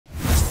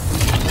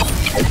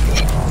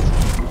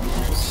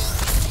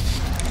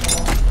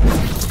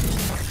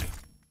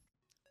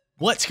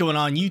What's going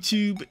on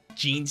YouTube?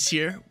 Jeans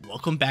here.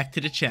 Welcome back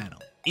to the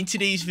channel. In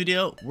today's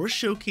video, we're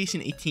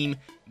showcasing a team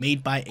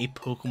made by a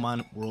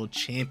Pokemon World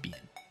Champion.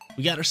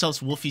 We got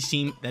ourselves Wolfey's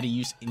team that he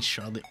used in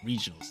Charlotte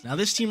Regionals. Now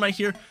this team right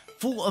here,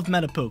 full of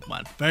meta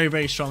Pokemon.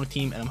 Very strong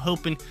team, and I'm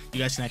hoping you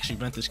guys can actually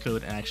rent this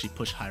code and actually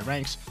push high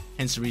ranks,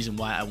 hence the reason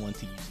why I want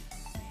to use it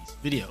in today's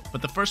video.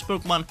 But the first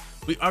Pokemon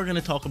we are going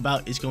to talk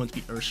about is going to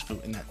be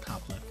Urshifu in that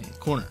top left hand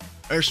corner.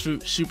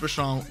 Urshifu, super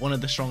strong, one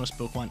of the strongest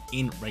Pokemon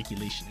in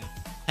Regulation.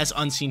 Has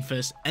Unseen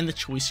Fist and the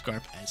Choice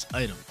Scarf as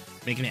item,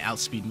 making it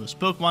outspeed most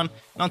Pokemon,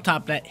 and on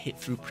top of that, Hit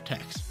Through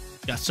protects.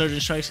 Got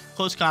Surgeon Strikes,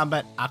 Close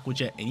Combat, Aqua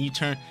Jet, and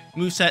U-Turn,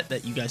 moveset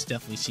that you guys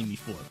definitely seen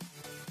before.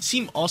 The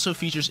team also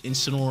features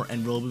Incineroar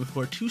and Rillaboom, who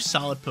are two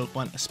solid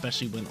Pokemon,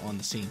 especially when on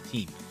the same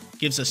team.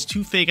 Gives us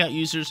two Fake Out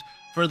users.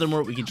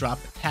 Furthermore, we can drop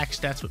attack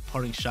stats with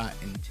Parting Shot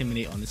and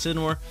Intimidate on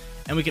Incineroar,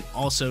 and we can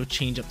also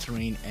change up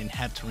terrain and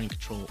have terrain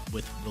control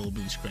with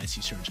Rillaboom's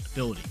Grassy Surge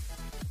ability.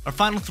 Our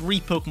final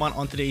three Pokemon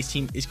on today's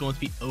team is going to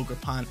be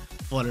Ogerpon,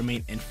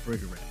 Fluttermane, and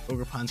Frigorant.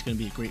 Ogerpon's going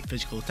to be a great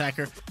physical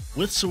attacker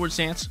with Swords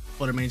Dance,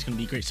 Fluttermane's going to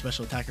be a great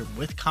special attacker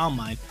with Calm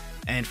Mind,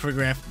 and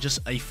Frigorant just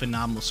a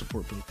phenomenal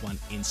support Pokemon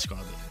in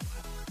Scarlet.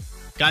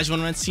 Guys, you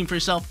want to rent the team for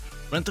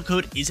yourself? Rental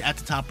code is at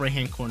the top right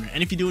hand corner,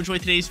 and if you do enjoy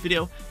today's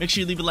video, make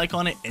sure you leave a like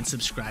on it and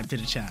subscribe to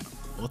the channel.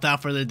 But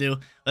without further ado,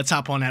 let's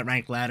hop on that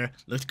rank ladder,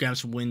 let's grab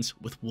some wins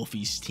with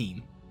Wolfey's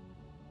team.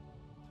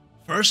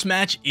 First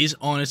match is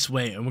on its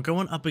way, and we're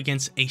going up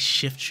against a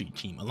Shiftry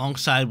team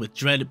alongside with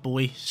Dreaded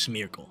Boy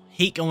Smeargle.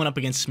 Hate going up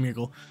against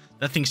Smeargle.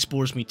 That thing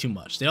spores me too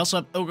much. They also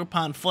have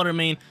Ogerpon,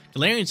 Fluttermane,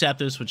 Galarian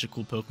Zapdos, which are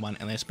cool Pokemon,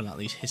 and last but not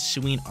least,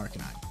 Hisuian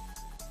Arcanine.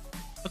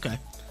 Okay,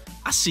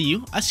 I see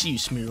you,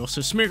 Smeargle. So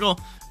Smeargle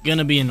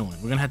gonna be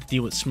annoying. We're gonna have to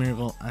deal with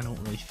Smeargle. I don't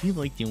really feel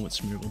like dealing with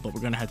Smeargle, but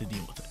we're gonna have to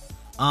deal with it.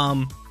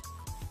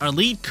 Our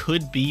lead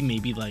could be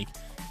maybe like,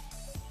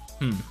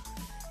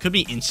 could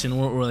be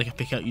Incineroar or like a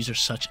pick out user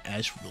such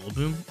as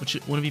Rillaboom, which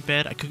wouldn't be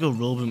bad. I could go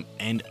Rillaboom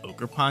and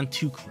Ogerpon,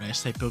 two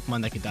grass type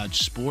Pokemon that can dodge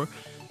Spore.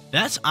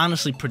 That's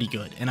honestly pretty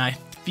good, and I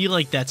feel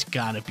like that's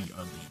gotta be our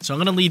lead. So I'm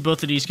gonna lead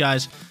both of these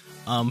guys.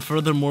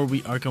 Furthermore,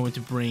 we are going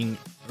to bring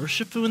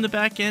Urshifu in the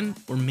back end,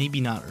 or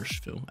maybe not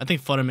Urshifu. I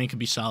think Fluttermane could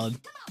be solid.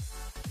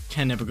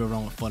 Can never go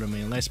wrong with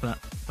Fluttermane. Last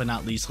but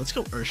not least, let's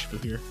go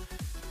Urshifu here.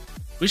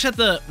 We just have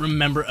to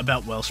remember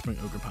about Wellspring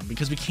Ogerpon,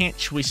 because we can't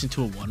choice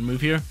into a one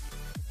move here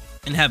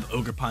and have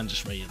Ogerpon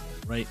just ready to roll,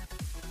 right?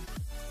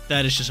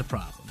 That is just a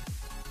problem.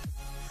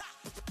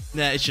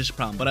 That is just a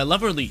problem. But I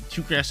love our lead.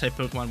 Two grass type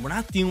Pokemon. We're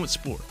not dealing with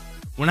Spore.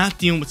 We're not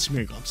dealing with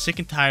Smeargle. I'm sick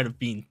and tired of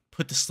being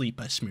put to sleep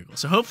by Smeargle.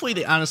 So hopefully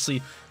they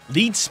honestly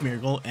lead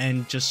Smeargle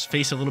and just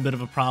face a little bit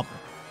of a problem,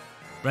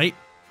 right?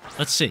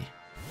 Let's see.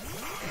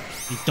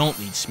 They don't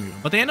lead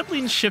Smeargle, but they end up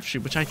leading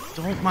Shiftry, which I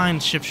don't mind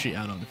Shiftry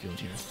out on the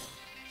field here.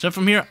 So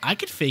from here, I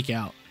could Fake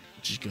Out,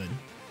 which is good.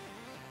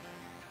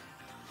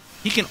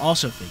 He can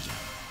also Fake Out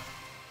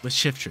with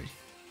Shiftry.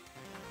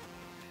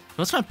 So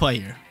what's my play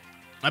here?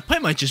 My play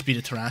might just be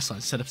to Terrasilize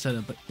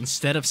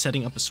instead of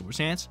setting up a Swords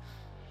Dance.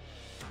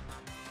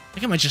 I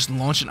think I might just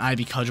launch an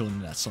Ivy Cudgel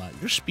into that slot.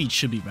 Your speed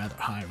should be rather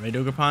high, right,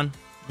 Ogerpon?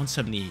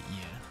 178, yeah.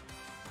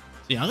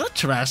 So yeah, I'm gonna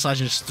Terrasilize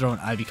and just throw an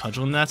Ivy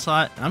Cudgel in that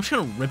slot. And I'm just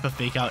gonna rip a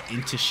Fake Out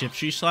into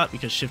Shiftry slot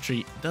because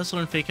Shiftry does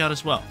learn Fake Out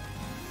as well.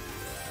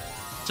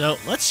 So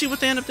let's see what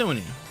they end up doing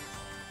here.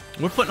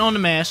 We're putting on the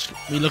mask.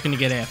 We're looking to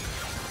get after.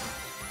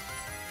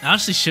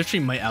 Honestly,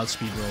 Shiftry might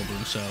outspeed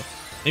Rillaboom, so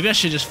maybe I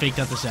should just Fake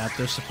Out the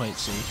Zapdos to play it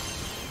safe.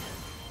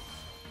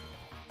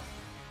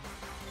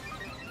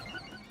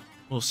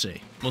 We'll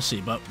see. We'll see.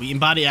 But we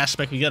embody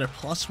Aspect. We got our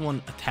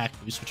 +1 attack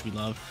boost, which we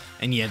love.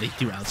 And yeah, they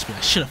do outspeed.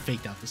 I should have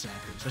Faked Out the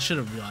Zapdos. I should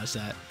have realized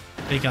that.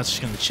 Fake Out's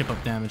just going to chip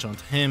up damage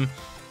onto him.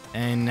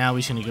 And now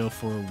he's going to go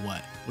for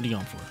what? What are you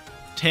going for?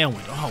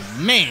 Tailwind. Oh,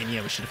 man.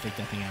 Yeah, we should have faked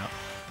that thing out.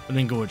 Would have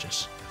been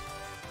gorgeous.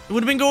 It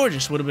would have been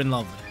gorgeous. Would have been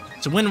lovely.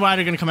 So Wind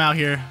Rider going to come out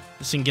here.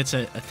 This thing gets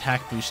an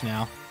attack boost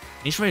now.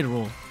 He's ready to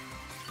roll.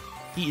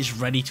 He is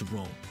ready to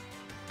roll.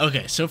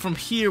 Okay, so from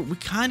here, we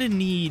kind of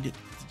need to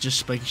just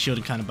Spiky Shield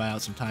and kind of buy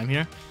out some time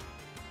here.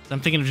 So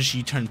I'm thinking of just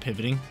U-turn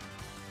pivoting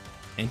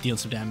and dealing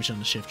some damage on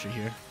the Shiftry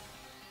here.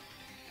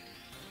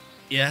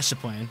 Yeah, that's the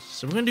plan.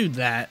 So we're going to do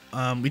that.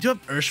 We do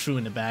have Urshifu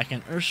in the back,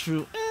 and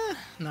Urshifu,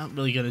 not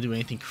really going to do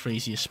anything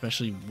crazy,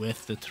 especially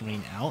with the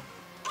terrain out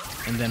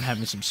and them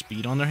having some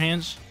speed on their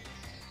hands.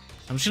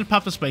 I'm just going to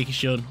pop the Spiky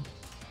Shield.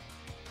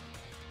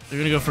 They're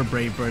going to go for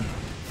Brave Bird.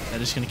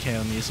 That is going to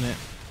KO me, isn't it?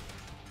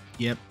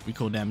 Yep,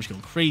 recoil damage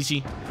going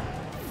crazy.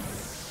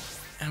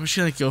 And we're just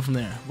going to go from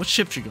there. What's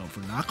Shiftry going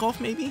for?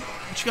 Knockoff, maybe?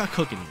 What you got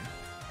cooking here?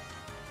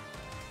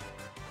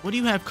 What do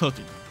you have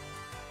cooking?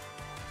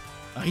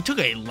 He took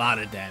a lot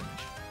of damage.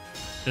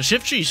 So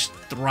Shiftry's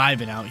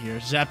thriving out here.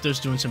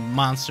 Zapdos doing some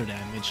monster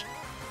damage.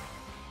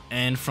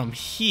 And from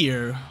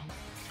here,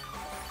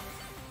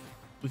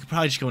 we could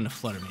probably just go into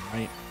Fluttermane,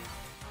 right?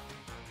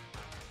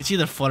 It's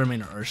either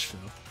Fluttermane or Urshifu.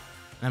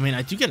 I mean,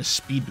 I do get a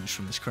speed boost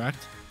from this, correct?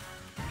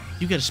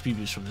 You get a speed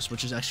boost from this,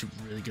 which is actually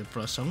really good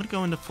for us. So I'm going to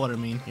go into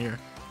Fluttermane here.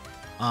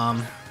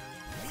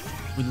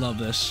 We love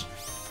this.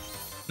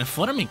 And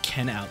Flutter Mane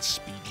can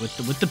outspeed.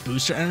 With the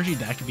booster energy,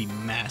 that could be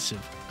massive.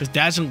 Because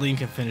Dazzling Gleam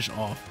can finish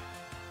off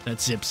that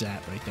Zip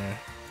Zap right there.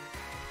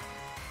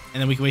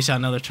 And then we can waste out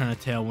another turn of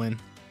Tailwind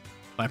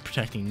by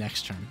protecting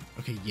next turn.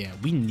 Okay, yeah,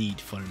 we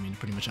need Flutter Mane to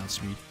pretty much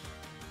outspeed.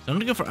 So I'm going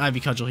to go for Ivy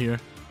Cudgel here.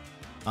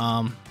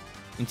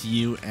 Into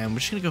you. And we're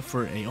just going to go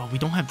for a... Oh, we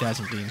don't have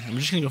Dazzling Gleam. I'm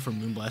just going to go for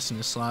Moonblast in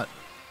this slot.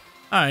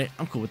 Alright,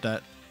 I'm cool with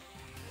that.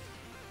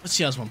 Let's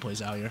see how this one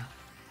plays out here.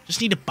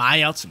 Just need to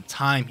buy out some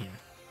time here.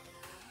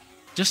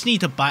 Just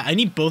need to buy... I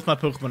need both my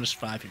Pokemon to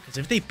survive here. Because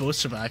if they both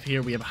survive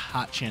here, we have a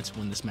hot chance to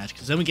win this match.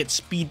 Because then we get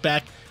speed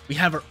back. We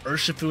have our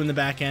Urshifu in the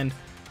back end.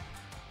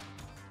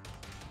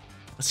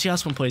 Let's see how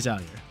this one plays out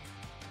here.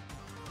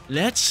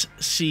 Let's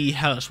see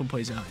how this one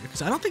plays out here.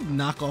 Because I don't think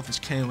Knockoff is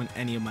KOing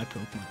any of my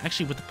Pokemon.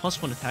 Actually, with the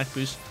 +1 attack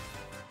boost,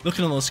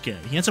 looking a little scary.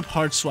 He ends up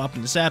hard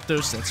swapping the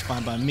Zapdos. That's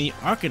fine by me.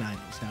 Arcanine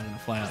is now going to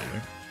fly out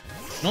here.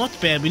 Not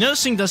bad. We know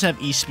this thing does have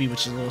E-Speed,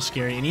 which is a little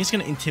scary. And he's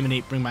going to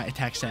Intimidate, bring my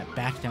attack stat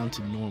back down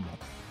to normal.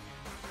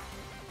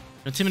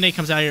 Intimidate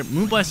comes out here.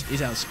 Moonblast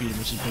is outspeeded,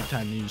 which is big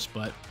time news,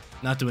 but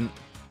not doing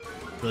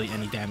really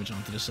any damage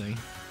onto this thing.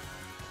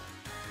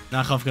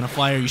 Knockoff gonna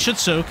fly here. You should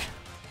soak.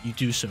 You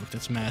do soak.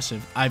 That's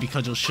massive. Ivy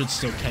Cudgel should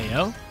still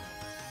KO.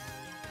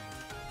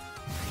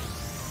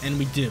 And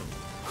we do.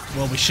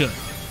 Well, we should.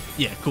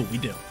 Yeah, cool. We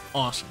do.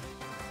 Awesome.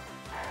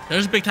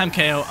 There's a big time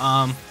KO.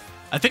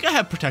 I think I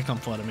have Protect on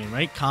Flutter Mane,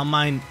 right? Calm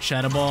Mind,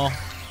 Shadow Ball,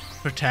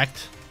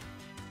 Protect,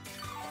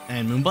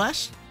 and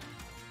Moonblast.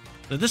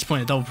 At this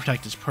point, a double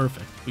Protect is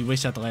perfect. We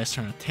waste out the last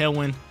turn of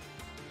Tailwind.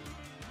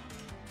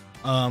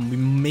 We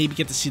maybe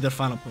get to see their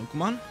final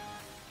Pokemon.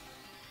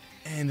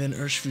 And then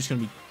Urshifu's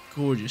going to be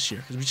gorgeous here.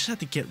 Because we just have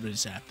to get rid of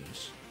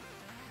Zapdos.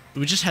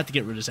 We just have to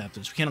get rid of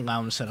Zapdos. We can't allow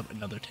them to set up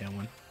another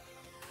Tailwind.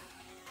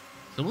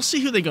 So we'll see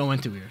who they go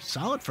into here.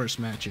 Solid first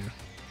match here.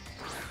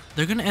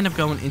 They're going to end up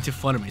going into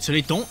Flutter Mane. So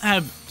they don't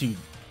have... Dude,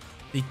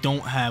 they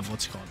don't have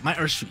what's it called. My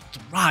Urshifu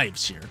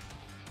thrives here.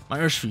 My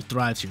Urshifu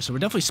thrives here. So we're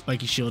definitely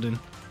Spiky Shielding.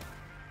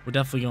 We're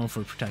definitely going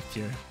for Protect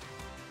here.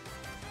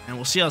 And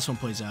we'll see how this one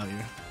plays out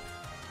here.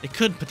 They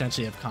could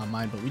potentially have Calm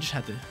Mind, but we just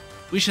have to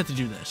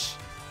do this.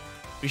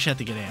 We just have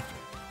to get after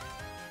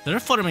it. Their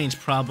Flutter Mane's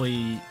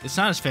probably... It's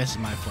not as fast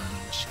as my Flutter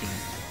Mane, which is good.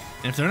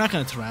 And if they're not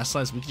going to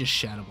Terrasilize, we can just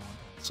Shadow Ball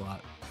that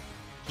slot.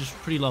 Which is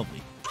pretty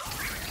lovely.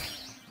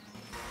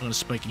 We're going to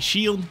Spiky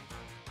Shield.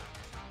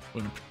 We're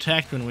going to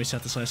Protect. We're going to waste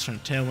out this last turn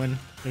of Tailwind.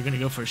 They're going to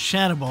go for a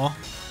Shadow Ball.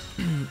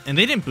 And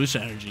they didn't boost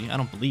energy. I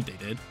don't believe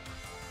they did.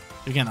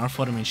 Again, our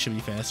Flutter Mane should be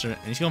faster. And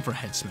he's going for a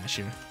Head Smash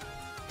here.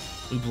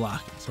 We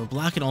block it. So we're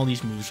blocking all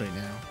these moves right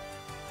now.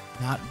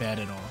 Not bad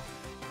at all.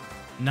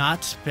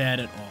 Not bad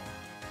at all.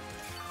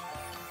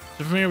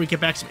 So from here, we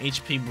get back some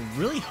HP.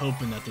 We're really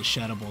hoping that this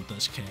Shadow Ball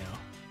does KO.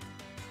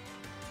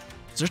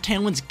 Their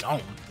Tailwind's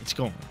going. It's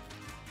going.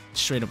 It's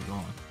straight up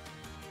going.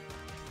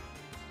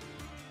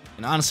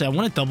 And honestly, I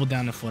want to double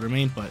down the Flutter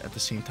Mane, but at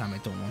the same time, I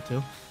don't want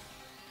to.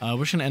 We're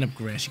just going to end up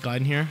Grassy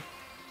Gliding here.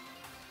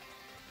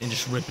 And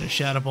just ripping a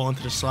Shadow Ball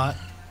into the slot.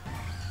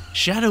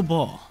 Shadow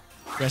Ball.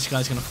 Grassy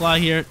Glide's going to fly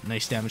here.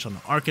 Nice damage on the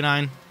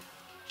Arcanine.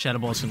 Shadow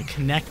Ball is going to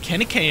connect.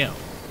 Can it KO?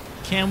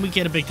 Can we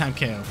get a big time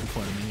KO from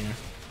Flutter Mane here?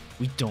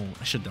 We don't.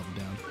 I should double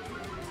down.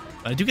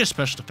 But I do get a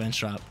special defense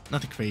drop.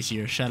 Nothing crazy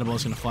here. Shadow Ball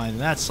is going to fly into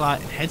that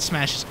slot. And Head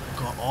Smash is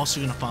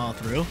also going to follow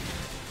through.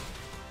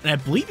 And I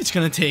believe it's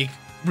going to take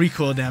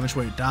recoil damage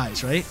where it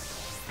dies, right?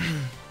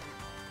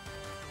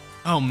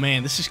 Oh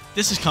man, this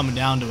is coming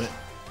down to it.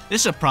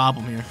 This is a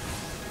problem here.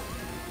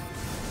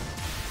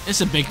 This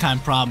is a big time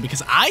problem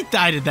because I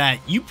died at that.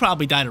 You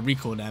probably died of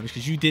recoil damage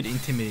because you did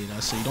intimidate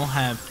us, so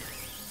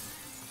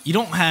you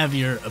don't have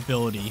your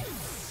ability.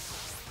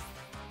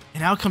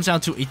 And now it comes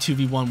down to a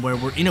 2v1 where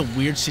we're in a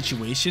weird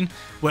situation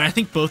where I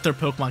think both their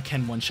Pokemon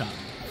can one-shot me.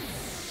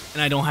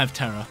 And I don't have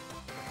Terra.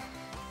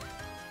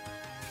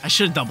 I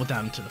should have doubled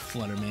down into the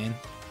Flutter Mane.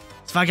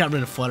 If I got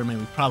rid of Flutter Mane,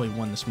 we probably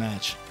won this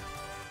match.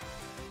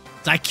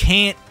 I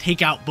can't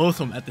take out both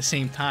of them at the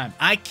same time.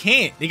 I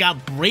can't. They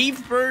got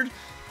Brave Bird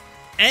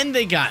and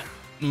they got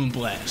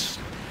Moonblast.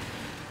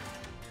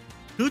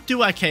 Who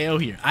do I KO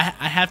here? I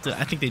have to.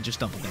 I think they just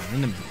doubled down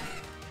in the middle.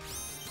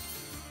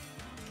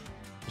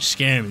 They're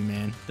scaring me,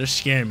 man. They're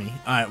scaring me.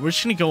 All right, we're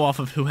just going to go off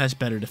of who has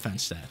better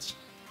defense stats.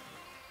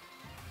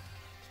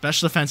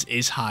 Special defense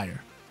is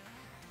higher.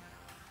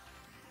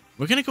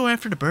 We're going to go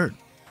after the bird.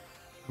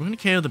 We're going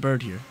to KO the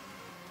bird here.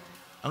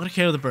 I'm going to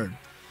KO the bird.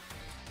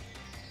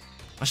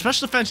 My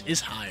special defense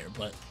is higher,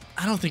 but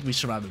I don't think we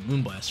survive with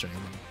Moonblast or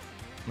anything.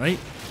 Right?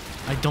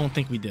 I don't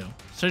think we do.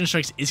 Surgeon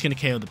Strikes is going to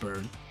KO the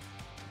bird.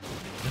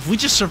 If we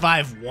just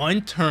survive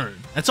one turn,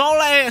 that's all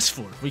I ask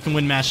for. We can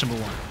win match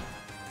number 1.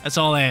 That's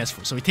all I ask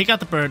for. So we take out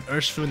the bird.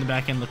 Urshifu in the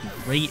back end looking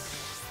great.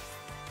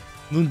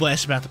 Moonblast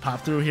is about to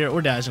pop through here.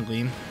 Or Dazzling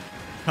Gleam.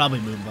 Probably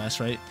Moonblast,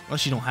 right?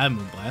 Unless you don't have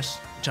Moonblast,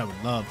 which I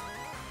would love.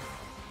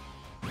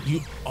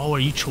 Are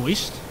you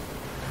choiced?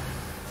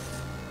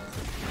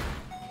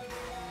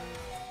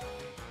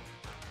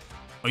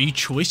 Are you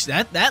choice?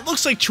 That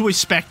looks like choice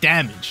spec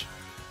damage.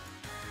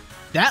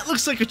 That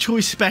looks like a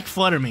choice spec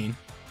Flutter Mane.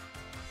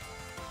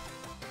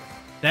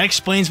 That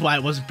explains why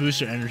it wasn't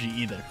booster energy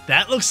either.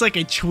 That looks like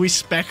a choice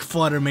spec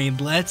Flutter Mane.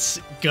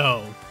 Let's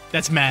go.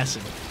 That's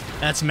massive.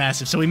 That's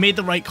massive. So we made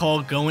the right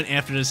call going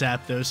after the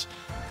Zapdos.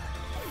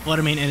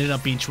 Flutter Mane ended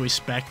up being choice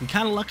spec. We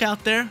kind of luck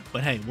out there,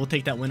 but hey, we'll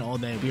take that win all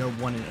day. We are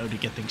 1-0 to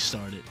get things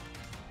started.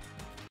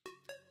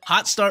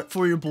 Hot start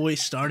for your boy,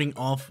 starting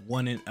off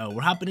 1-0.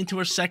 We're hopping into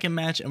our second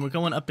match, and we're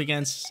going up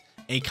against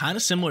a kind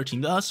of similar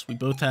team to us. We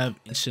both have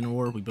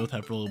Incineroar, we both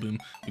have Rillaboom,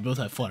 we both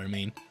have Flutter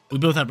Mane, we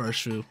both have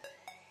Urshifu.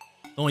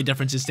 The only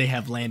difference is they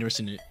have Landorus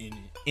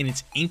in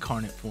its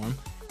incarnate form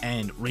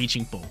and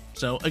Raging Bull.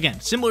 So again,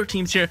 similar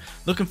teams here.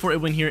 Looking for a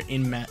win here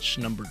in match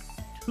number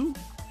 2.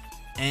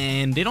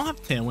 And they don't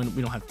have Tailwind.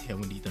 We don't have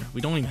Tailwind either.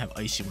 We don't even have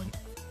Icy Wind.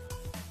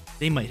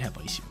 They might have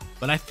Icy Wind.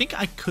 But I think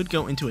I could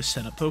go into a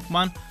setup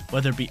Pokemon,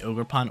 whether it be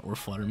Ogerpon or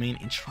Flutter Mane,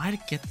 and try to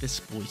get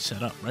this boy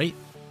set up, right?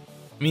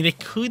 I mean, they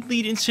could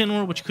lead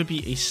Incineroar, which could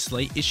be a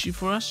slight issue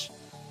for us.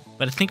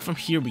 But I think from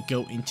here we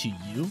go into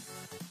you.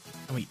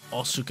 And we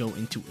also go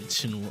into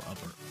Incineroar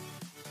upper.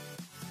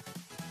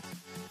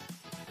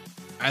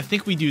 I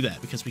think we do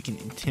that because we can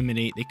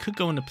intimidate. They could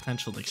go into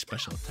potential like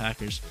special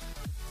attackers.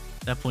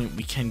 At that point,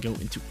 we can go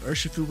into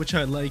Urshifu, which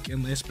I like.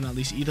 And last but not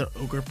least, either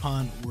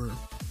Ogerpon or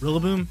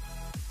Rillaboom.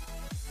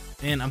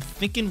 And I'm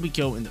thinking we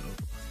go into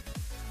Ogerpon.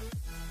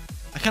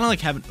 I kind of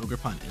like having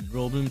Ogerpon and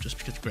Rillaboom just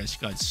because Grass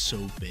God's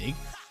so big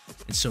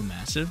and so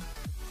massive.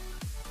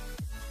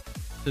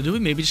 So do we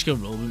maybe just go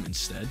Rillaboom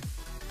instead?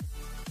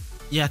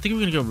 Yeah, I think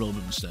we're going to go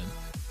Rillaboom instead.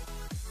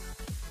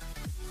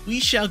 We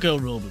shall go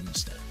Rillaboom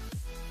instead.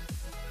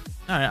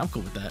 Alright, I'm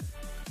cool with that.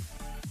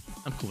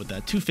 I'm cool with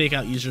that. 2 fake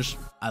out users.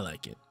 I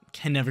like it.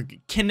 Can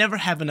never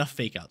have enough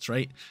fake outs,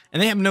 right?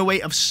 And they have no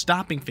way of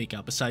stopping fake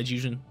out besides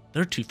using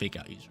their 2 fake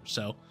out users.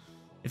 So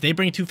if they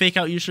bring 2 fake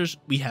out users,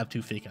 we have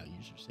 2 fake out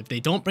users. If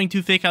they don't bring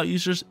 2 fake out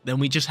users, then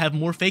we just have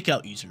more fake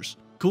out users.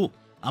 Cool.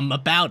 I'm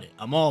about it.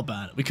 I'm all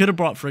about it. We could have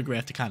brought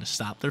Friggrath to kind of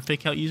stop their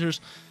fake out users.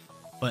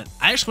 But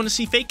I just want to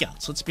see fake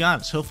outs, let's be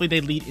honest. Hopefully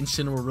they lead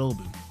Incineroar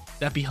Rillaboom.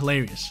 That'd be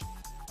hilarious.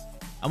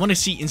 I want to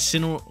see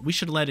Incineroar. We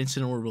should have led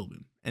Incineroar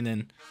Rillaboom. And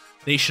then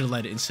they should have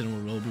led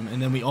Incineroar Rillaboom.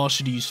 And then we all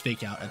should use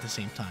fake out at the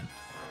same time.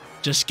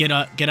 Just get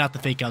out the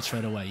fake outs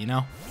right away, you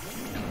know?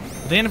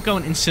 They end up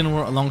going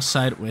Incineroar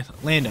alongside with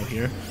Lando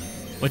here.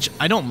 Which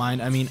I don't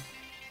mind. I mean,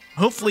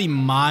 hopefully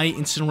my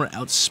Incineroar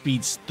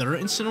outspeeds their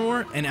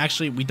Incineroar. And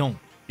actually we don't.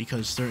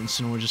 Because their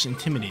Incineroar just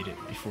intimidated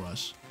before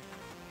us.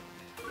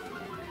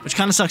 Which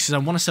kind of sucks because I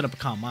want to set up a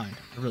Calm Mind.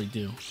 I really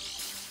do.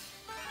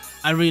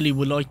 I really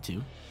would like to.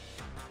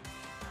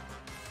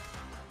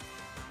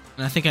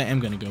 And I think I am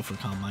going to go for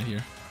Calm Mind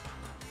here.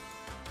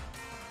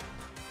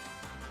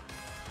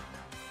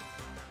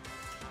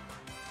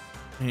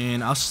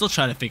 And I'll still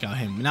try to fake out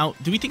him. Now,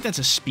 do we think that's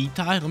a speed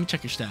tie? Let me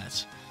check your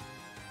stats.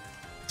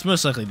 It's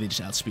most likely they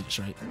just outspeed us,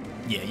 right?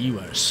 Yeah, you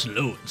are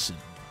slow.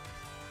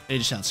 They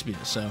just outspeed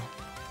us, so...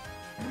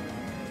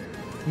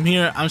 From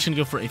here, I'm just going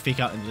to go for a fake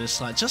out into this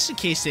slot, just in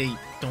case they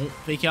don't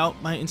fake out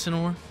my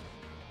Incineroar.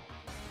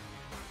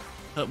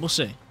 But we'll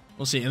see.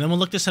 We'll see. And then we'll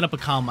look to set up a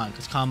Calm Mind,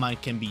 because Calm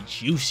Mind can be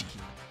juicy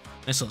here.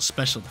 Nice little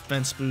special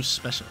defense boost,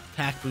 special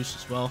attack boost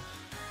as well.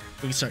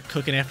 We can start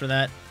cooking after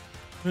that.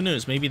 Who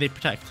knows? Maybe they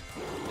protect.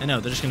 I know,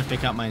 they're just going to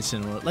fake out my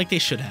Incineroar, like they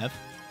should have.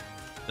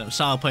 So,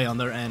 solid play on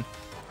their end.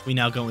 We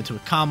now go into a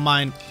Calm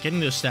Mind, getting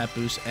those stat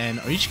boosts. And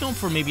are you just going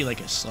for maybe like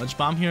a Sludge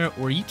Bomb here,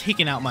 or are you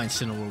taking out my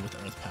Incineroar with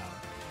Earth Power?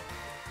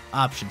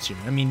 Options here.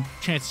 I mean,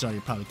 chances are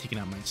you're probably taking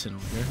out my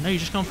Incineroar here. No, you're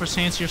just going for a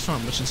Sandsear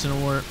Storm, which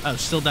Incineroar, oh,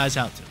 still dies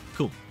out too.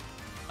 Cool.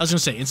 I was going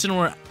to say,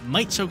 Incineroar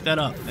might soak that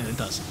up, and it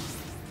doesn't.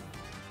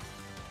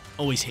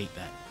 Always hate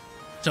that.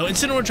 So,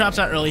 Incineroar drops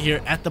out early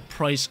here at the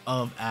price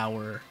of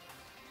our...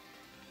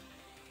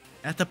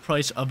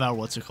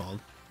 what's it called?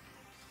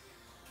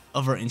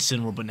 Of our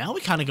Incineroar. But now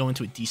we kind of go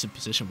into a decent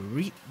position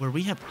where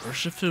we have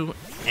Urshifu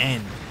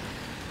and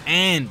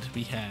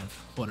we have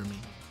Flutter Mane.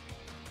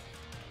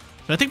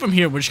 So I think from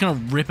here, we're just going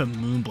to rip a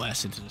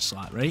Moonblast into the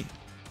slot, right?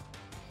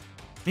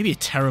 Maybe a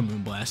Terra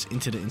Moonblast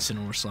into the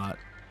Incineroar slot.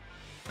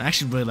 I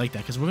actually really like that,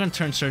 because we're going to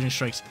turn Surging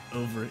Strikes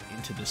over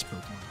into this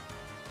Pokemon.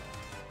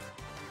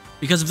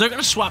 Because if they're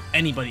going to swap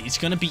anybody, it's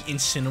going to be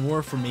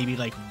Incineroar for maybe,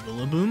 like,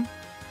 Rillaboom.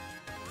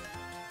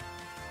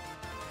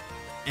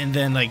 And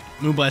then, like,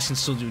 Moonblast can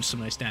still do some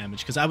nice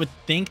damage. Because I would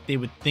think they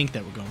would think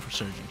that we're going for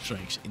Surging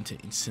Strikes into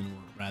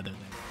Incineroar rather than...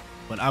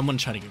 But I'm going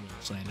to try to get rid of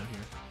this Lando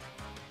here.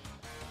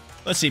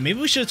 Let's see, maybe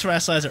we should have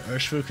terrestrialized our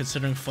Urshifu,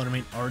 considering Flutter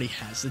Mane already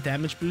has the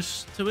damage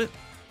boost to it.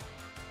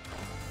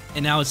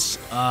 And now it's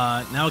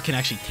now it can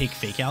actually take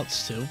fake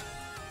outs too, in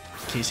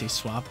case they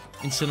swap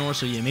Incineroar.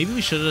 So yeah, maybe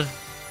we should have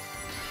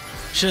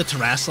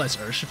terrestrialized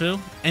Urshifu.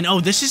 And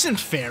oh, this isn't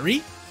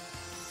Fairy?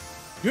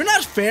 You're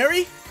not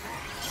Fairy?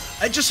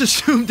 I just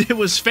assumed it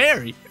was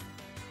Fairy.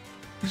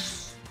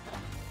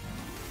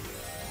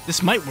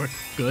 This might work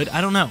good. I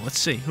don't know. Let's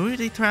see. Who are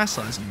they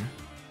terrestrializing here?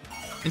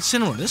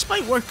 Incineroar. This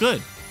might work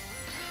good.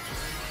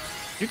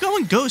 You're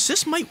going Ghost.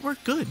 This might work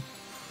good.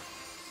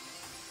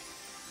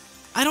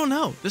 I don't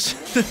know. This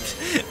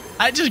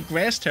I just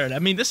Grass Turret. I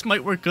mean, this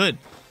might work good.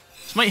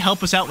 This might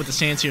help us out with the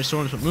Sandseer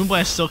Storms, but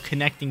Moonblast still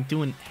connecting,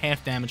 doing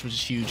half damage, which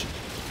is huge.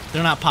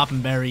 They're not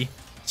popping Berry.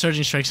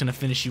 Surging Strike's going to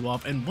finish you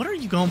off. And what are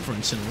you going for,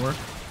 Incineroar?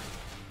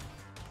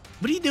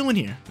 What are you doing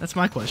here? That's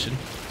my question.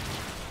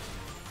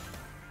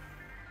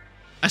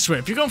 I swear,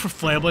 if you're going for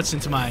Flare Blitz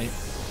into my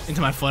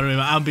Flutter Wave,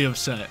 I'll be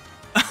upset.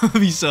 I'll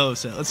be so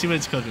upset. Let's see what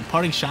it's cooking.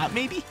 Parting Shot,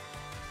 maybe?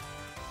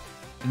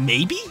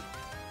 Maybe?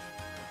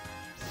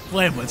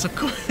 Flare Blitz, of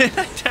course.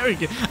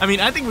 I mean,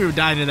 I think we were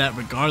dying to that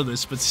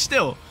regardless, but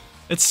still.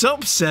 It's so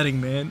upsetting,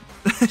 man.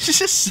 It's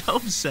just so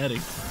upsetting.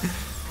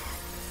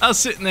 I was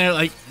sitting there,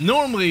 like,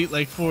 normally,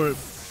 like, for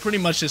pretty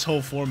much this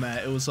whole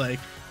format, it was like,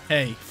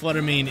 hey,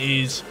 Flutter Mane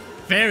is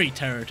very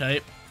Terror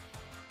type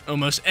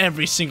almost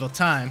every single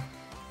time.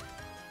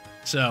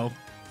 So,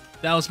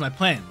 that was my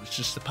plan, was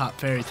just to pop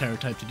Fairy Terror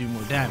type to do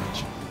more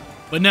damage.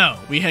 But no,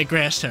 we had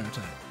Grass Terror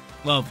type.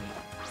 Lovely.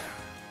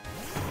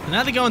 And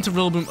now they go into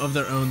Rillaboom of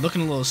their own,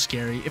 looking a little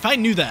scary. If I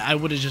knew that, I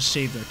would have just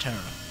saved their Terra.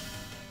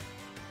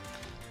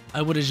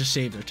 So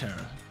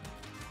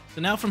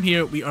now from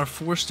here, we are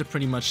forced to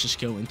pretty much just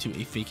go into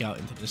a Fake Out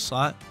into this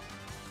slot.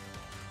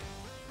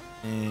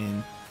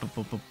 And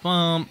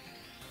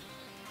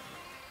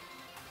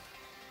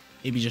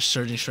maybe just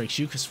Surging Strikes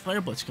you, because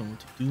Flare Blitz's going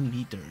to do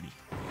me dirty.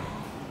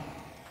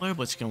 I don't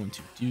think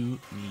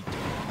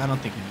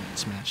we need to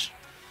smash.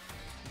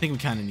 I think we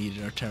kind of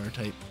needed our Terror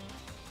type.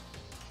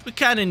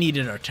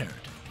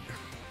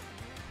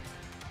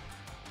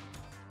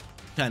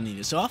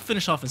 So I'll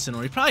finish off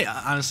Incineroar. He probably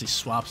honestly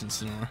swaps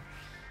Incineroar.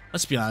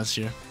 Let's be honest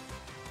here.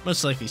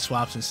 Most likely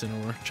swaps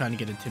Incineroar, trying to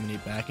get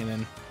Intimidate back, and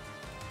then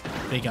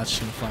Fake Out's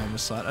just going to fly in the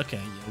slot. Okay,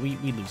 yeah, we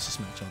lose this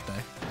match all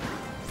day.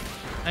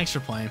 Thanks for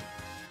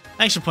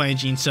playing,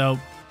 Gene. So,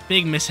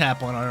 big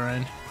mishap on our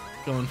end.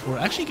 Going for...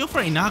 Actually, go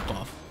for a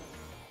knockoff.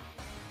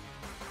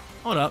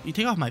 Hold up, you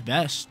take off my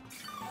vest.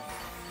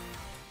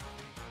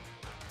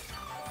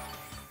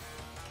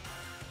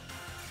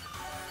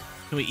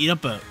 Can we eat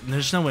up a...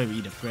 There's no way we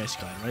eat up Grass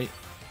Glide, right?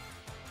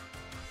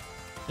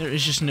 There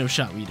is just no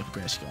shot we eat up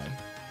Grass Glide.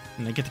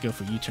 And I get to go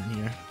for U-turn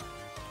here.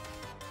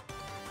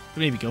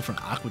 Maybe go for an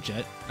Aqua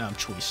Jet. No, I'm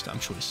choiced.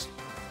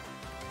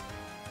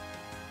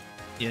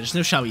 Yeah, there's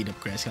no shot we eat up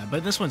Grass Glide,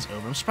 but this one's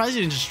over. I'm surprised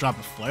he didn't just drop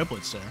a Flare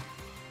Blitz there.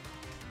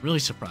 Really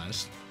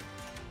surprised.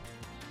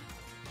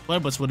 Flare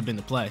Blitz would have been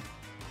the play.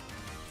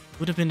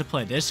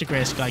 There's the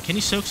Grass Glide. Can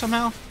you soak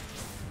somehow?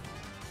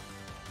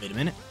 Wait a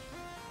minute.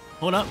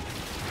 Hold up.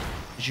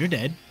 Because you're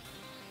dead.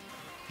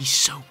 He's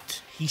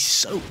soaked.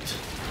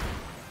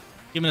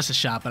 Giving us a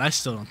shot, but I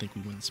still don't think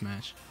we win this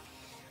match.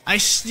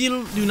 Because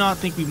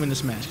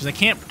I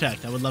can't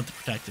protect. I would love to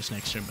protect this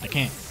next turn, but I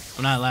can't.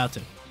 I'm not allowed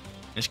to.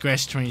 This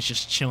grassy terrain is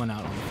just chilling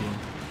out on the field.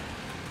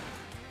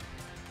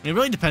 And it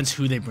really depends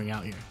who they bring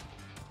out here.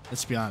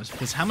 Let's be honest.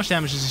 Because how much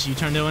damage is this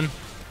U-turn doing?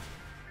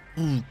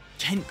 Ooh,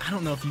 10. I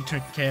don't know if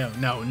U-turn can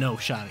KO. No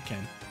shot it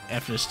can.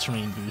 After this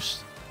terrain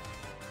boost.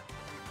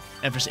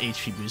 After this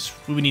HP boost.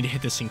 We would need to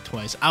hit this thing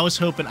twice. I was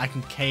hoping I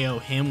can KO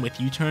him with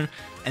U-turn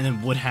and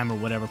then Woodhammer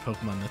whatever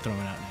Pokemon they're throwing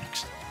out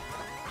next.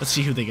 Let's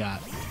see who they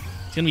got.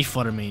 It's going to be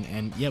Flutter Mane.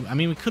 And yeah, I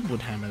mean, we could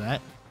Woodhammer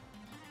that.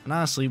 And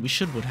honestly, we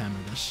should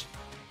Woodhammer this.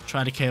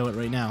 Try to KO it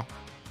right now.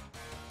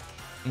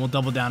 And we'll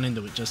double down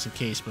into it just in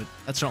case, but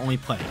that's our only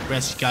play.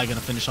 Grassy guy gonna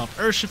finish off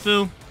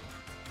Urshifu.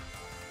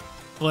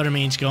 Flutter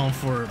Mane's going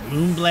for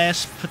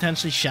Moonblast,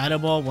 potentially Shadow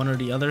Ball, one or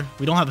the other.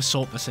 We don't have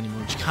Assault Vest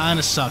anymore, which kind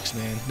of sucks,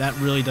 man. That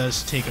really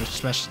does take our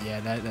special. Yeah,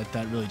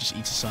 that really just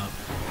eats us up.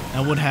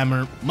 Now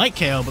Woodhammer might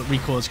KO, but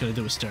Recoil is gonna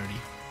do us dirty.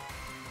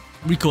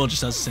 Recoil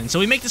just does the same. So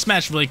we make this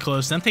match really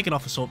close. Them taking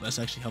off Assault Vest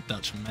actually helped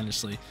out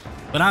tremendously.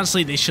 But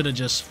honestly, they should have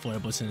just Flare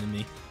Blitzed into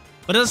me.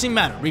 But it doesn't even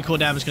matter. Recoil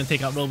damage is going to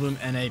take out Rillaboom,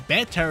 and a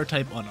bad Terror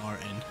type on our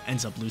end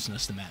ends up losing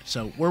us the match.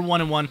 So we're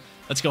 1-1.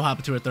 Let's go hop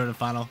into our third and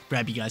final.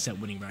 Grab you guys that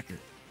winning record.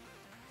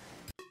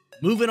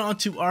 Moving on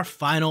to our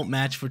final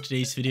match for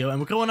today's video, and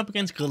we're going up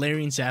against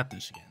Galarian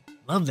Zapdos again.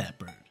 Love that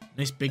bird.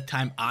 Nice big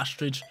time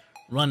ostrich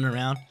running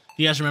around. If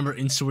you guys remember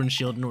in Sword and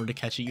Shield, in order to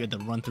catch it, you had to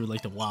run through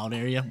like the wild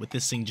area with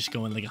this thing just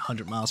going like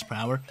 100 miles per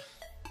hour.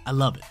 I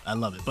love it.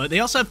 But they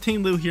also have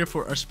Ting Lu here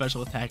for our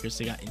special attackers.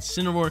 They got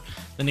Incineroar,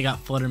 then they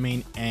got Flutter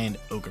Mane and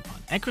Ogerpon.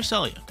 And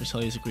Cresselia.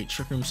 Cresselia is a great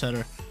Trick Room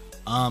setter.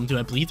 Do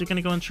I believe they're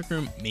going to go in Trick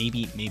Room?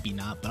 Maybe, maybe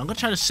not. But I'm going to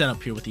try to set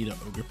up here with either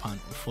Ogerpon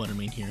or Flutter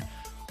Mane here.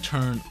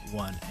 Turn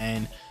 1.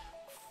 And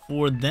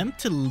for them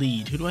to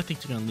lead, who do I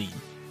think they're going to lead?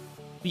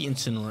 Be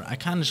Incineroar. I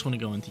kind of just want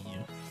to go into you.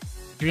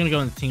 If you're going to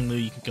go into Ting Lu,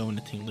 you can go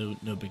into Ting Lu.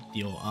 No big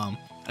deal.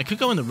 I could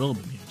go into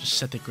Rillaboom here. Just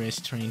set the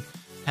Grassy Terrain.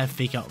 Have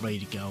Fake Out ready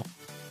to go.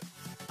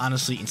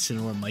 Honestly,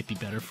 Incineroar might be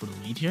better for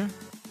the lead here.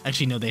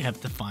 Actually, no, they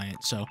have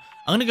Defiant. So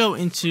I'm going to go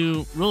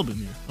into Rillaboom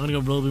here. I'm going to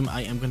go Rillaboom.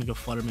 I am going to go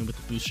Flutter Mane with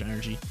the booster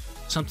energy.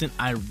 Something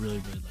I really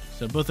like.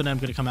 So both of them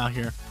going to come out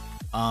here.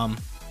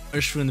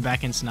 Urshifu in the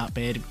back end's not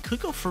bad.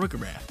 Could go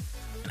Farigiraf.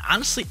 And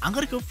honestly, I'm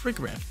going to go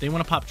Farigiraf. If they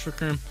want to pop Trick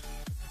Room,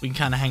 we can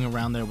kind of hang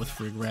around there with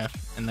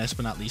Farigiraf. And last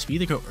but not least, we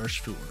either go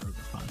Urshifu or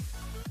Ogerpon.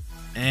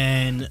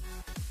 And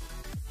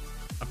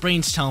my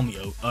brain's telling me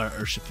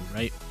Urshifu,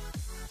 right?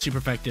 Super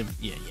effective.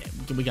 Yeah,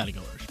 we gotta go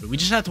Urshifu. We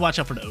just have to watch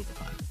out for the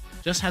Ogerpon.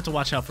 Just have to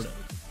watch out for those.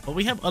 But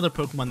we have other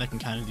Pokemon that can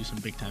kind of do some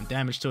big time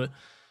damage to it.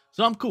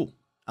 So I'm cool.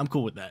 I'm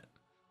cool with that.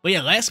 But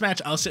yeah, last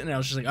match, I was sitting there, I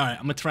was just like, alright,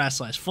 I'm going to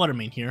Terrasilize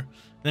Fluttermane here.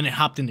 Then it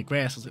hopped into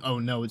Grass. I was like, oh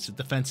no, it's a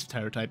defensive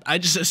Terror type. I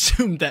just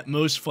assumed that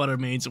most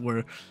Fluttermanes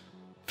were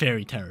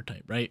Fairy Terror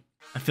type, right?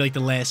 I feel like the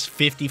last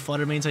 50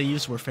 Fluttermanes I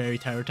used were Fairy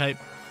Terror type.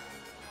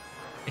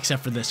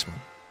 Except for this one.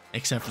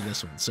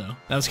 So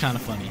that was kind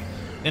of funny.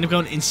 Then I'm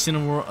going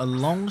Incineroar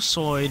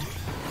alongside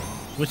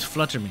with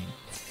Fluttermane.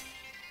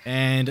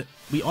 And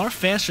we are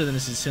faster than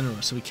this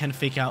Incineroar, so we can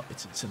fake out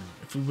its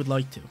Incineroar if we would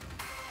like to.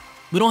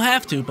 We don't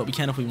have to, but we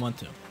can if we want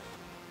to.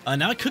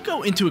 Now I could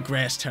go into a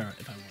Grass Terror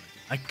if I wanted to.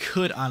 I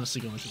could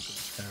honestly go into a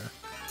Grass Terror.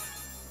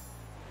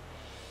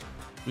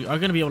 We are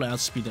going to be able to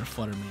outspeed their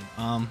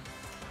Fluttermane.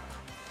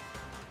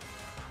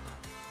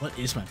 What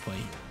is my play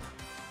here?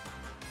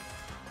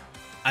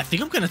 I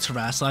think I'm going to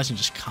Terrasilize and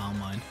just Calm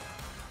Mind.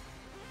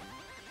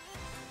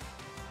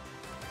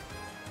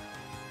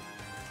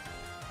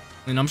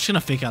 And I'm just going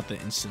to fake out the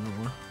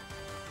Incineroar.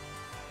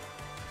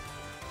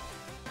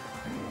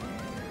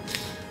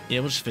 Yeah,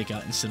 we'll just fake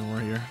out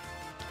Incineroar here.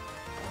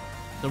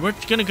 So we're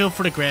going to go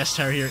for the Grass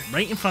Terror here,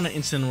 right in front of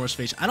Incineroar's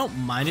face. I don't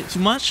mind it too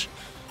much,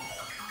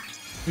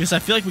 because I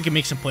feel like we can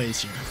make some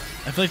plays here.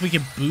 I feel like we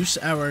can boost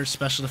our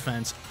special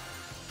defense.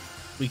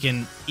 We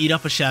can eat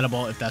up a Shadow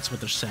Ball if that's what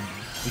they're saying.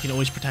 We can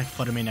always protect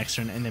Fluttermane next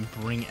turn and then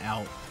bring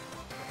out,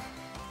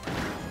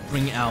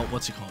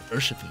 what's it called?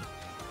 Urshifu.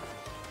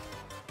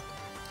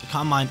 The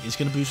Calm Mind is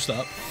going to boost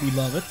up. We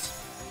love it.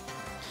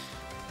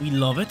 We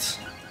love it.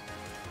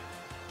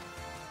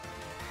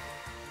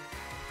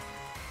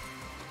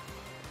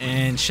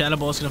 And Shadow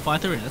Ball is going to fly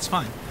through it. That's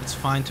fine. That's a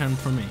fine turn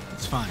for me.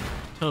 It's fine.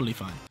 Totally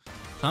fine.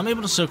 So I'm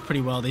able to soak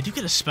pretty well. They do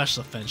get a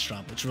special defense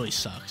drop, which really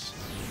sucks.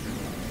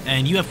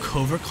 And you have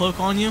Covert Cloak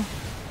on you?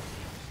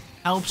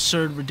 How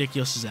absurd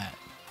ridiculous is that?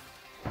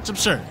 It's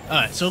absurd.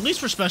 Alright, so at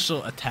least for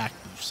special attack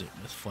boost it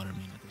with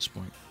Fluttermane at this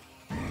point.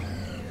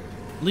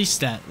 At least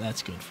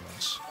that's good for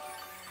us.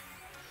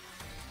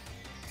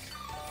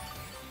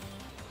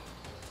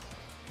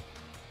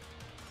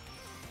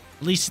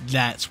 At least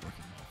that's working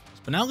well for us.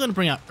 But now I'm going to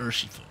bring out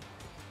Urshifu.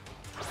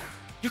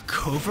 Your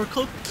Covert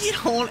Cloak?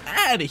 Get on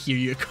out of here,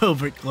 your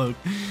Covert Cloak.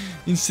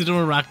 Instead of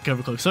a Rocket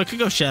Covert Cloak. So I could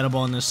go Shadow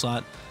Ball in this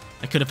slot.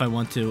 I could if I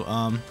want to.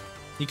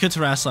 He could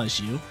Terrasilize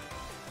you.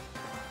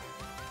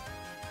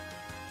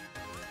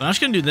 But I'm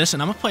just going to do this,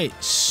 and I'm going to play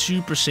it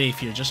super safe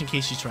here, just in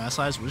case he's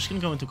Terrasilize. We're just going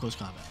to go into close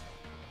combat.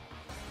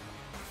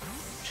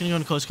 Just going to go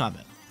into close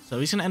combat. So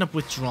he's going to end up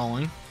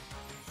withdrawing.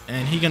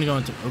 And he's going to go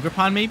into Ogre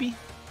Pod, maybe?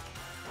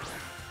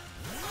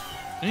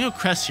 I'm going to go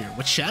Crest here.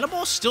 With Shadow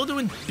Ball still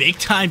doing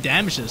big-time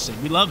damage to this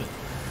thing. We love it.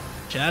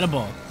 Shadow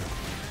Ball.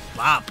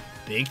 Bop.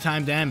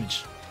 Big-time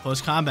damage.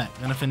 Close combat. I'm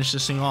going to finish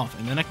this thing off.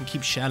 And then I can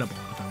keep Shadow Ball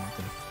if I want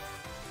to.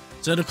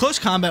 So the close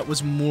combat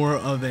was more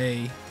of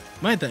a...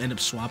 Might have to end up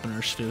swapping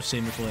Urshifu,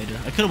 saving it for later.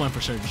 I could have went for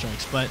Surge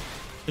Strikes, but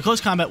the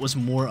close combat was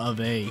more of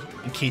a,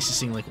 in case this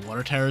thing like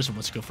Water Terrors and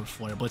wants to go for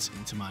Flare Blitz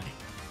into my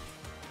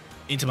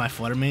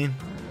Fluttermane,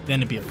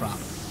 then it'd be a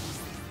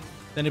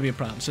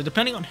problem. So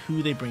depending on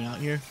who they bring out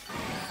here,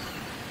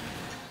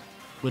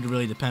 would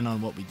really depend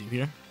on what we do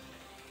here.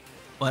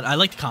 But I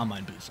like the Calm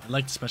Mind boost. I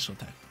like the special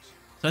attack boost.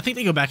 So I think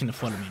they go back into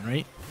Fluttermane,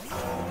 right?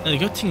 No, they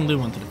go Ting-Lu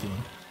onto the field.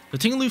 So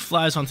Ting-Lu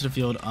flies onto the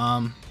field.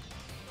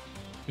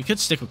 We could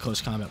stick with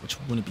close combat, which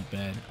wouldn't be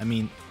bad. I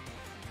mean,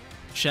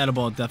 Shadow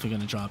Ball definitely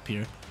going to drop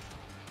here.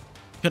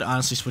 Could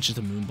honestly switch it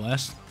to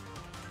Moonblast.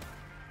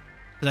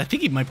 Because I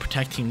think he might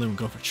protect Ting-Lu and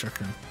go for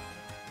Trick Room.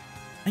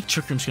 I think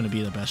Trick Room's going to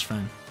be their best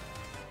friend.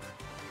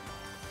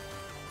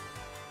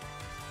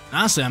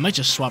 Honestly, I might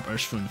just swap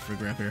Urshifu in the Free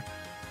Grab here.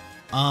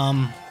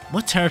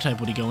 What Terror type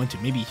would he go into?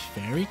 Maybe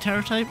Fairy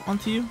Terror type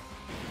onto you?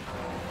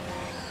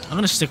 I'm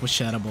going to stick with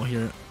Shadow Ball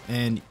here.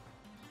 And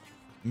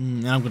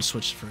now I'm going to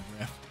switch to Free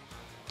Grab.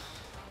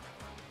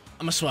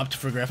 I'm going to swap to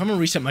Free Grab. I'm going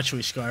to reset my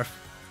Choice Scarf.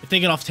 If they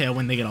get off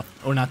Tailwind, they get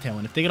off... Or not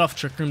Tailwind. If they get off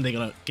Trick Room, they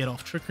get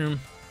off Trick Room.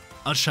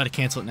 I'll just try to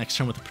cancel it next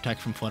turn with a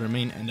Protect from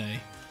Fluttermane and a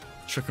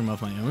Trick Room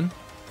of my own.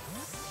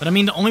 But I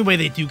mean, the only way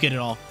they do get it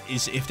off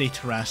is if they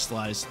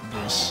Terrasilize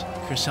this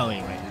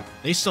Cresselia right now.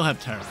 They still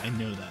have Terror. I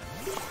know that.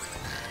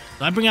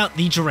 So I bring out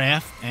the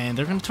Giraffe, and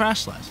they're going to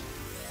Terrasilize.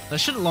 So I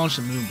should have launched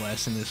a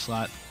Moonblast in this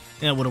slot.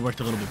 Yeah, it would have worked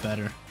a little bit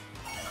better.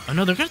 Oh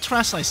no, they're going to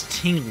Terrasilize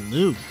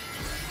Ting-Lu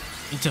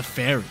into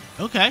Fairy.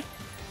 Okay.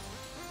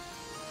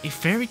 A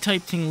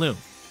Fairy-type Ting-Lu.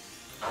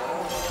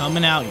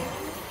 Coming out here.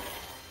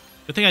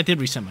 Good thing I did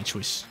reset my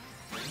choice.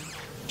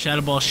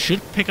 Shadow Ball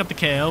should pick up the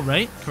KO,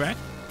 right? Correct?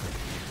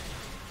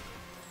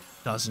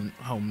 Doesn't.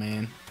 Oh,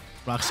 man.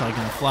 Rock Slide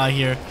gonna fly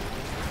here.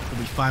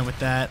 We'll be fine with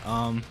that.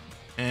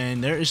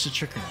 And there is the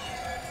Trick Room.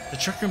 The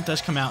Trick Room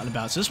does come out and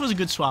about. So this was a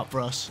good swap for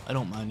us. I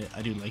don't mind it.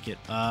 I do like it.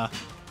 I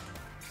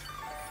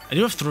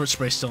do have Throat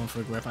Spray still in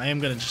for a grip. I am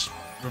gonna just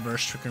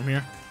reverse Trick Room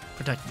here.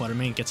 Protect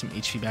Fluttermane, get some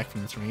HP back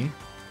from the terrain.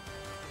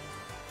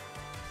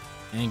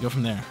 And go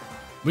from there.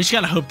 We just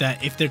gotta hope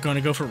that if they're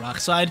gonna go for Rock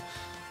Slide,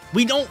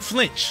 we don't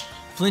flinch.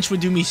 Flinch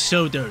would do me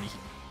so dirty.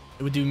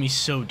 It would do me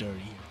so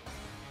dirty.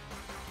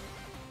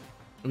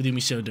 It would do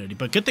me so dirty.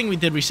 But good thing we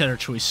did reset our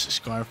choice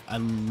Scarf. I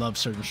love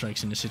Surgeon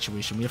Strikes in this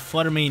situation. We have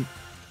Flutter Mane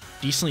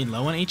decently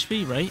low on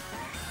HP, right?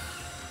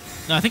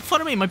 No, I think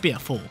Flutter Mane might be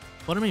at full.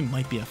 Flutter Mane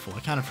might be at full. I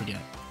kind of forget.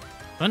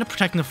 I'm going to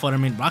protect the Flutter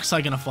Mane. Rock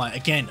Slide going to fly.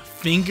 Again,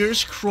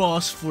 fingers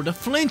crossed for the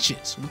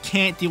flinches. We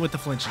can't deal with the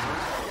flinches.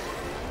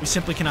 We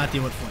simply cannot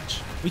deal with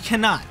flinch. We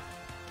cannot.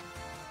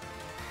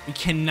 We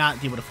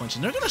cannot deal with a flinch.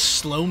 And they're going to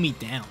slow me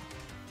down.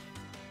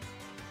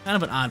 Kind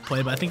of an odd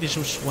play, but I think they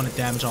just want to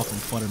damage off from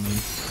Flutter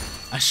Mane.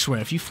 I swear,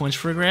 if you flinch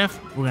for a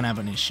graph, we're going to have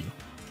an issue.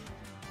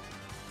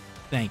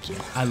 Thank you.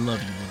 I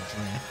love you, little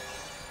draft.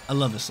 I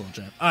love this little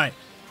draft. All right.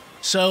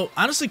 So,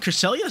 honestly,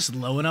 Cresselia is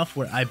low enough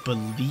where I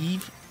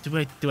believe...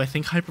 Do I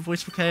think Hyper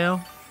Voice for KO?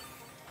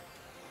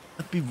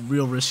 That'd be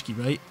real risky,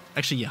 right?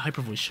 Actually, yeah,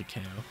 Hyper Voice should KO.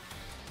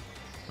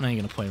 I'm not even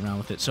going to play around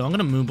with it. So, I'm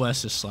going to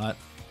Moonblast this slot.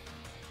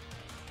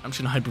 I'm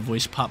just going to Hyper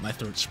Voice, pop my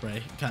Throat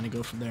Spray, and kind of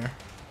go from there.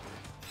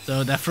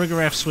 So, that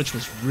Frigoraph switch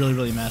was really,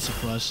 really massive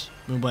for us.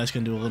 Moonblast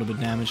going to do a little bit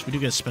of damage. We do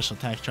get a special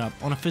attack drop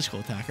on a physical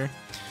attacker.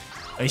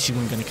 Icy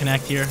Wind going to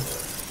connect here.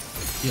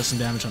 Deal some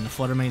damage on the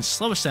Flutter Mane.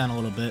 Slow us down a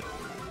little bit.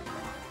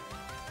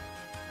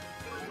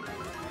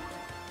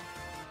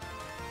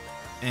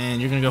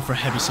 And you're going to go for a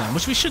Heavy Slam,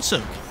 which we should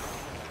soak.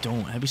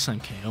 Don't. Heavy Slam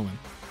KOing.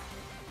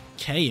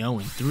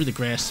 KOing through the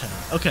Grass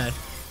Tower. Okay.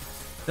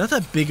 Not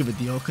that big of a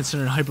deal,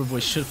 considering Hyper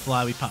Voice should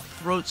fly. We pop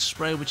Throat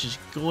Spray, which is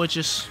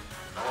gorgeous.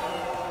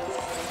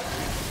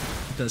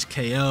 It does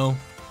KO.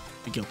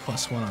 We go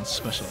 +1 on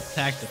special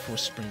attack to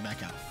force Spring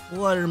back out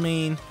Flutter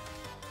Mane.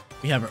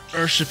 We have our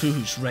Urshifu,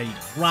 who's ready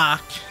to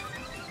rock.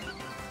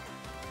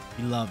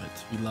 We love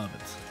it. We love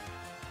it.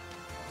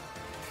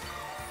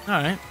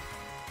 Alright.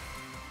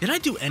 Did I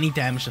do any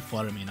damage to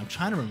Flutter Mane? I'm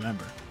trying to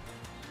remember.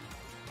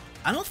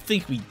 I don't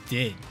think we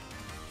did.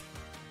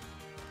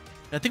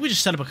 I think we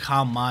just set up a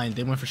Calm Mind.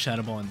 They went for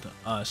Shadow Ball into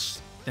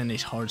us. Then they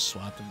hard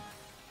swapped them.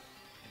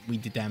 We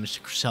did damage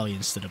to Cresselia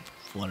instead of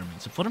Flutter Mane.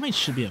 So Flutter Mane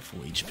should be at full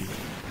HP.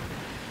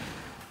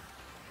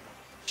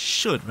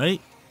 Should,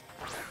 right?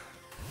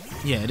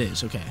 Yeah, it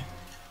is. Okay.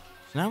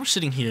 So now we're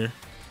sitting here.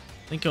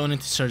 I think going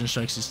into Surgeon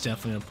Strikes is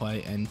definitely going to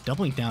play. And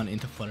doubling down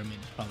into Flutter Mane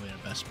is probably our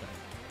best bet.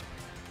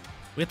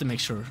 We have to make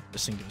sure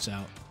this thing goes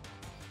out.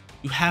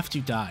 You have to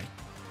die.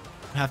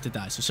 You have to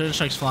die. So Surgeon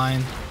Strike's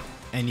flying.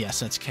 And yes,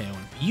 that's KOing.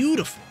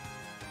 Beautiful.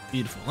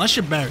 Beautiful. Unless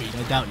you're buried.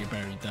 I doubt you're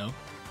buried, though.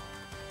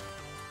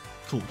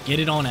 Cool. Get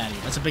it on out of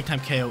here. That's a big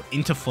time KO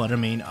into Flutter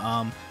Mane.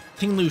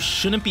 King Lu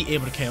shouldn't be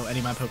able to KO any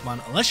of my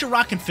Pokemon. Unless you're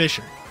rocking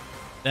Fisher.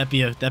 That'd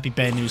be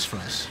bad news for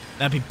us.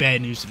 That'd be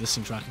bad news if this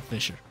thing's rocking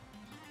Fisher.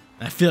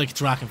 And I feel like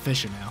it's rocking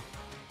Fisher now.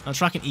 No,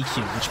 it's rocking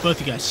EQ, which both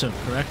you guys soak,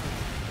 correct?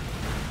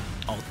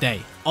 All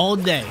day. All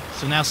day.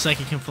 So now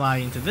Psychic can fly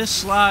into this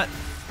slot,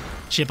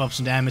 chip up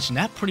some damage, and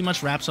that pretty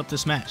much wraps up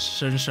this match.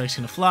 Surgeon Strike's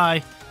going to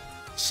fly.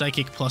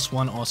 Psychic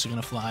 +1 also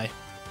going to fly.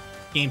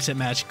 Game, set,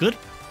 match. Good.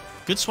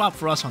 Good swap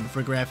for us on the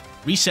Frigoraph.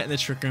 Resetting the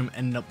Trick Room,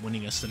 ended up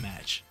winning us the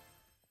match.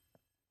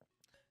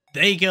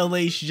 There you go,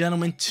 ladies and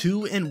gentlemen.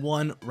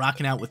 2-1,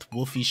 rocking out with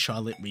Wolfey's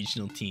Charlotte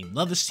regional team.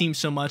 Love this team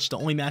so much. The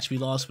only match we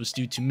lost was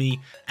due to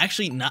me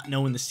actually not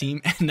knowing this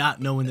team and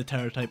not knowing the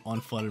Terror type on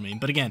Flutter Mane.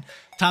 But again,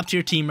 top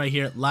tier team right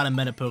here. A lot of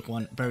meta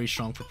Pokemon. Very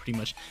strong for pretty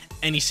much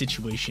any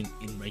situation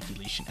in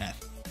Regulation F.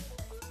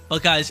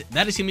 But guys,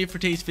 that is going to be it for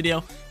today's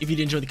video. If you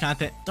did enjoy the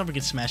content, don't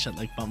forget to smash that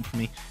like button for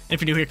me. And if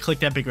you're new here, click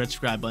that big red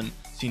subscribe button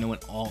so you know when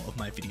all of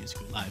my videos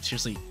go live.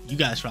 Seriously, you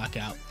guys rock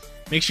out.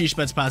 Make sure you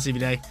spread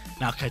positive every day,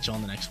 and I'll catch you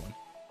on the next one.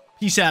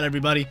 Peace out,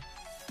 everybody.